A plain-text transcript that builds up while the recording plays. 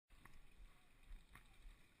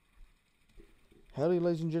Howdy,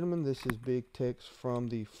 ladies and gentlemen, this is Big Tex from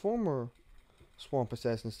the former Swamp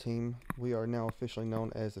Assassins team. We are now officially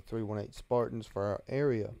known as the 318 Spartans for our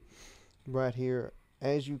area. Right here,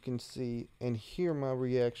 as you can see and hear my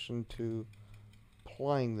reaction to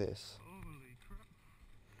playing this.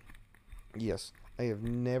 Yes, I have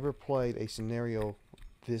never played a scenario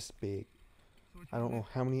this big. I don't know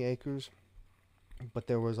how many acres, but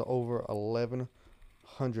there was over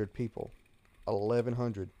 1,100 people.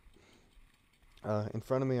 1,100. In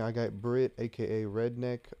front of me, I got Britt, aka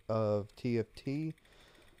Redneck of TFT.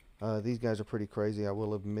 These guys are pretty crazy, I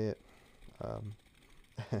will admit. Um,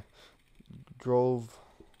 drove,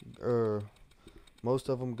 most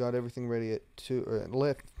of them got everything ready at 2,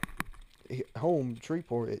 left home,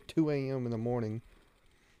 Shreveport, at 2 a.m. in the morning,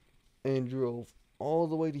 and drove all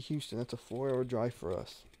the way to Houston. That's a 4-hour drive for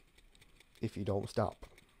us, if you don't stop.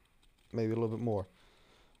 Maybe a little bit more.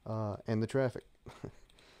 And the traffic.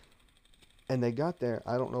 And they got there,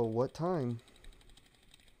 I don't know what time.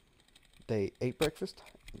 They ate breakfast.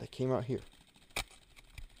 They came out here.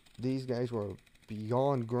 These guys were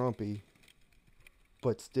beyond grumpy,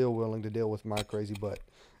 but still willing to deal with my crazy butt.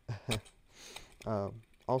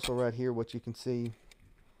 Also right here, what you can see,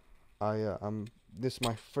 this is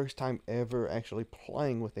my first time ever actually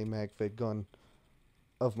playing with a mag-fed gun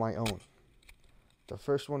of my own. The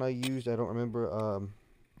first one I used, I don't remember,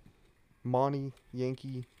 Monty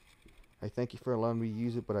Yankee. I thank you for allowing me to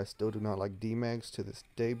use it, but I still do not like D-Mags to this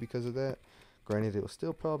day because of that. Granted, it was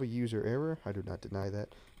still probably user error. I do not deny that.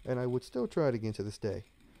 And I would still try it again to this day.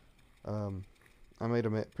 I made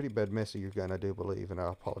a pretty bad mess of your gun, I do believe, and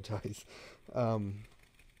I apologize. I'm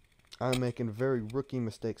making very rookie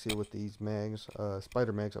mistakes here with these mags.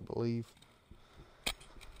 Spider mags, I believe.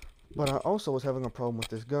 But I also was having a problem with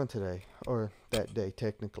this gun today. Or that day,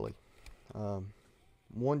 technically. One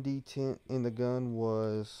detent in the gun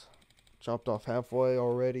was chopped off halfway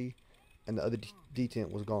already, and the other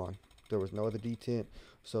detent was gone. There was no other detent,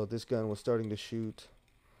 so this gun was starting to shoot.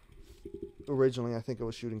 Originally, I think it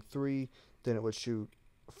was shooting 3, then it would shoot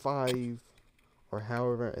 5, or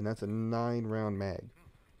however, and that's a 9-round mag.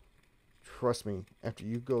 Trust me, after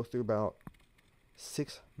you go through about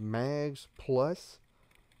 6 mags plus,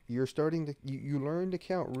 you're starting to, you learn to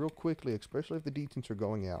count real quickly, especially if the detents are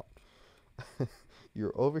going out.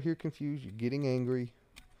 You're over here confused, you're getting angry.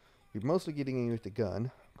 You're mostly getting angry with the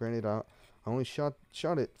gun. Granted, I only shot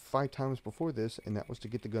it 5 times before this, and that was to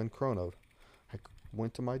get the gun chronoed. I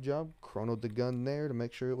went to my job, chronoed the gun there to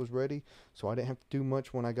make sure it was ready, so I didn't have to do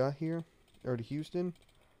much when I got here, or to Houston,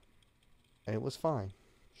 and it was fine.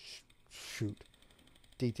 Shoot.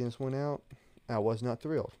 Detents went out. I was not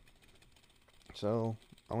thrilled. So,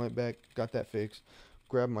 I went back, got that fixed,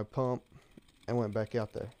 grabbed my pump, and went back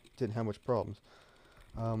out there. Didn't have much problems.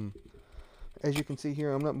 As you can see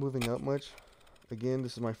here, I'm not moving up much. Again,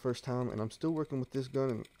 this is my first time, and I'm still working with this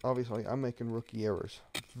gun, and obviously I'm making rookie errors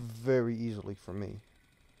very easily for me.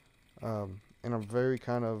 And I'm very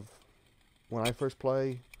kind of, when I first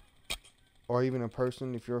play, or even in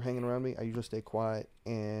person, if you're hanging around me, I usually stay quiet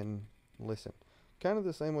and listen. Kind of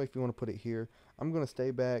the same way if you want to put it here. I'm going to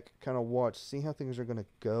stay back, kind of watch, see how things are going to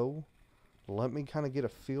go. Let me kind of get a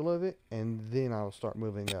feel of it, and then I'll start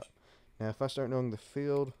moving up. Now, if I start knowing the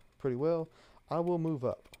field pretty well, I will move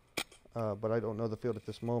up, but I don't know the field at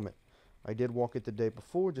this moment. I did walk it the day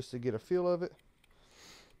before just to get a feel of it,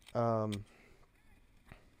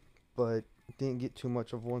 but didn't get too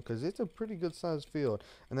much of one because it's a pretty good sized field,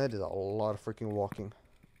 and that is a lot of freaking walking.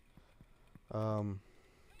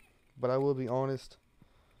 But I will be honest,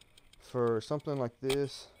 for something like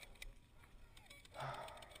this,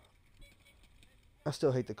 I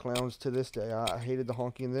still hate the clowns to this day. I hated the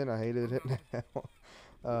honking then, I hated it now.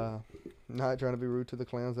 Not trying to be rude to the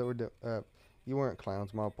clowns that were you weren't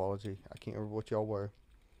clowns, my apology. I can't remember what y'all were.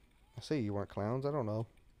 I say you weren't clowns, I don't know.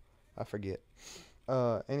 I forget.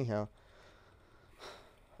 Anyhow.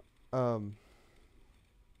 As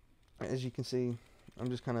you can see, I'm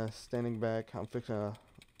just kind of standing back. I'm fixing to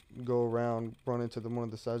go around, run into one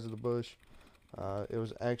of the sides of the bush. It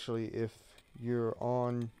was actually, if you're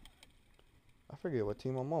on, I forget what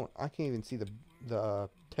team I'm on. I can't even see the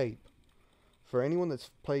tape. For anyone that's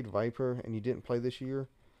played Viper and you didn't play this year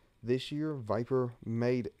Viper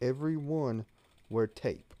made everyone wear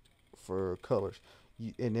tape for colors.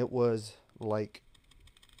 And it was like,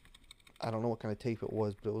 I don't know what kind of tape it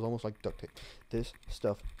was, but it was almost like duct tape. This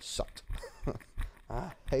stuff sucked.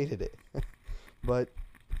 I hated it. But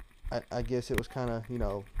I guess it was kind of, you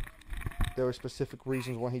know, there were specific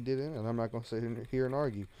reasons why he did it, and I'm not going to sit here and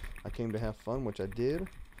argue. I came to have fun, which I did.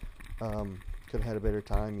 Could have had a better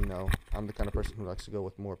time, you know. I'm the kind of person who likes to go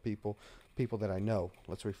with more people that I know.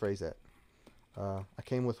 Let's rephrase that. I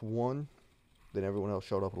came with one, then everyone else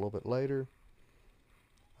showed up a little bit later.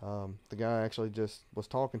 The guy I actually just was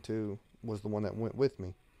talking to was the one that went with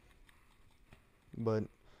me. But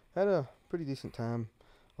had a pretty decent time.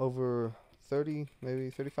 Over 30, maybe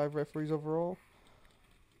 35 referees overall.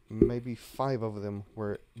 Maybe 5 of them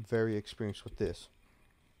were very experienced with this.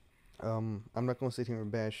 I'm not going to sit here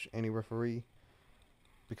and bash any referee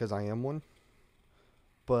because I am one.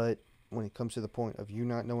 But when it comes to the point of you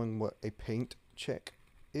not knowing what a paint check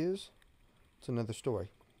is, it's another story.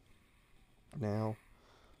 Now,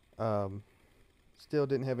 still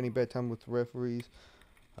didn't have any bad time with the referees.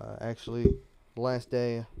 Actually, the last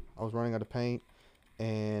day I was running out of paint,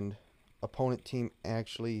 and opponent team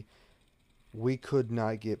actually, we could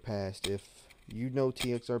not get past. If you know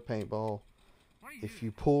TXR Paintball, if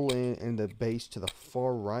you pull in the base to the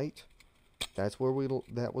far right, that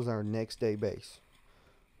was our next day base.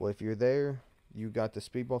 Well, if you're there, you got the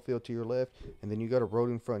speedball field to your left, and then you got a road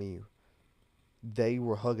in front of you. They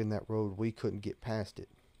were hugging that road. We couldn't get past it.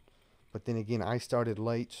 But then again, I started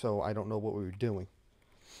late, so I don't know what we were doing.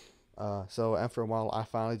 So after a while, I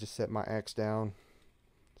finally just set my axe down,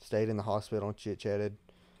 stayed in the hospital and chit-chatted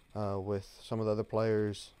with some of the other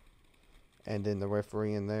players, and then the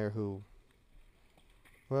referee in there who,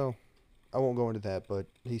 well, I won't go into that, but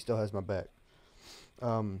he still has my back.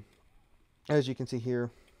 As you can see here,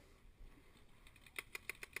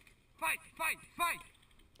 fight, fight, fight.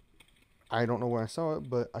 I don't know where I saw it,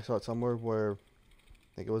 but I saw it somewhere where,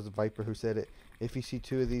 I think it was the Viper who said it. If you see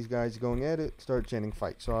 2 of these guys going at it, start chanting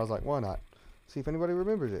fight. So I was like, why not? See if anybody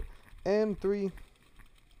remembers it. And 3,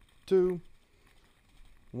 2,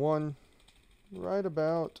 1, right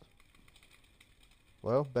about,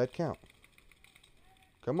 well, bad count.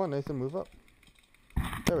 Come on, Nathan, move up.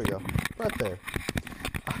 There we go. Right there.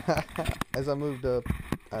 As I moved up,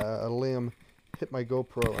 a limb hit my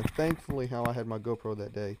GoPro, and thankfully how I had my GoPro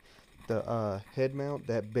that day, the head mount,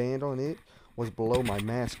 that band on it, was below my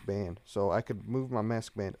mask band, so I could move my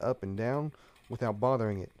mask band up and down without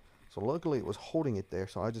bothering it. So luckily it was holding it there,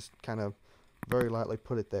 so I just kind of very lightly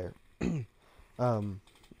put it there.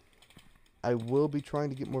 I will be trying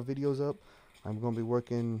to get more videos up. I'm going to be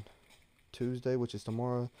working Tuesday, which is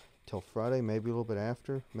tomorrow, till Friday, maybe a little bit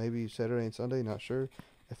after, maybe Saturday and Sunday, not sure.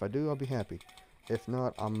 If I do, I'll be happy. If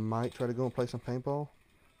not, I might try to go and play some paintball.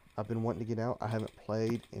 I've been wanting to get out. I haven't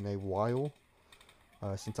played in a while.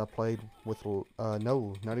 Since I played with,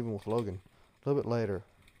 no, not even with Logan, a little bit later.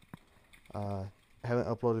 I haven't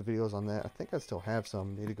uploaded videos on that. I think I still have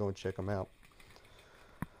some. Need to go and check them out.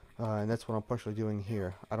 And that's what I'm partially doing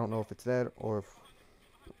here. I don't know if it's that or if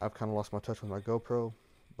I've kind of lost my touch with my GoPro.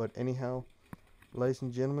 But anyhow, ladies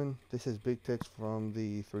and gentlemen, this is Big Tex from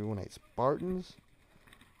the 318 Spartans.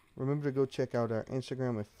 Remember to go check out our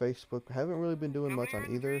Instagram and Facebook. Haven't really been doing much on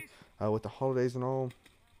either with the holidays and all.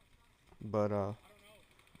 But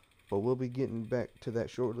we'll be getting back to that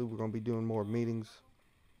shortly. We're going to be doing more meetings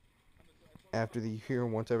after the year,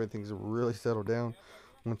 once everything's really settled down.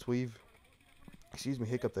 Once we've, excuse me,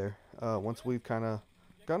 hiccup there. Once we've kind of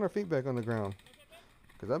gotten our feet back on the ground.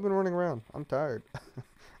 Because I've been running around. I'm tired.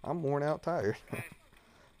 I'm worn out tired.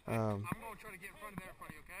 I'm going to try to get in front of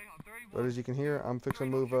everybody, okay? On 30, But as you can hear, I'm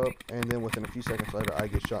fixing to move up, and then within a few seconds later, I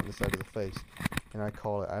get shot in the side of the face. And I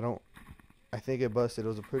call it. I think it busted. It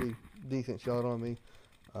was a pretty decent shot on me.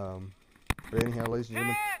 But anyhow, ladies and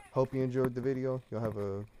gentlemen, hope you enjoyed the video. You'll have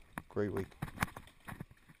a great week.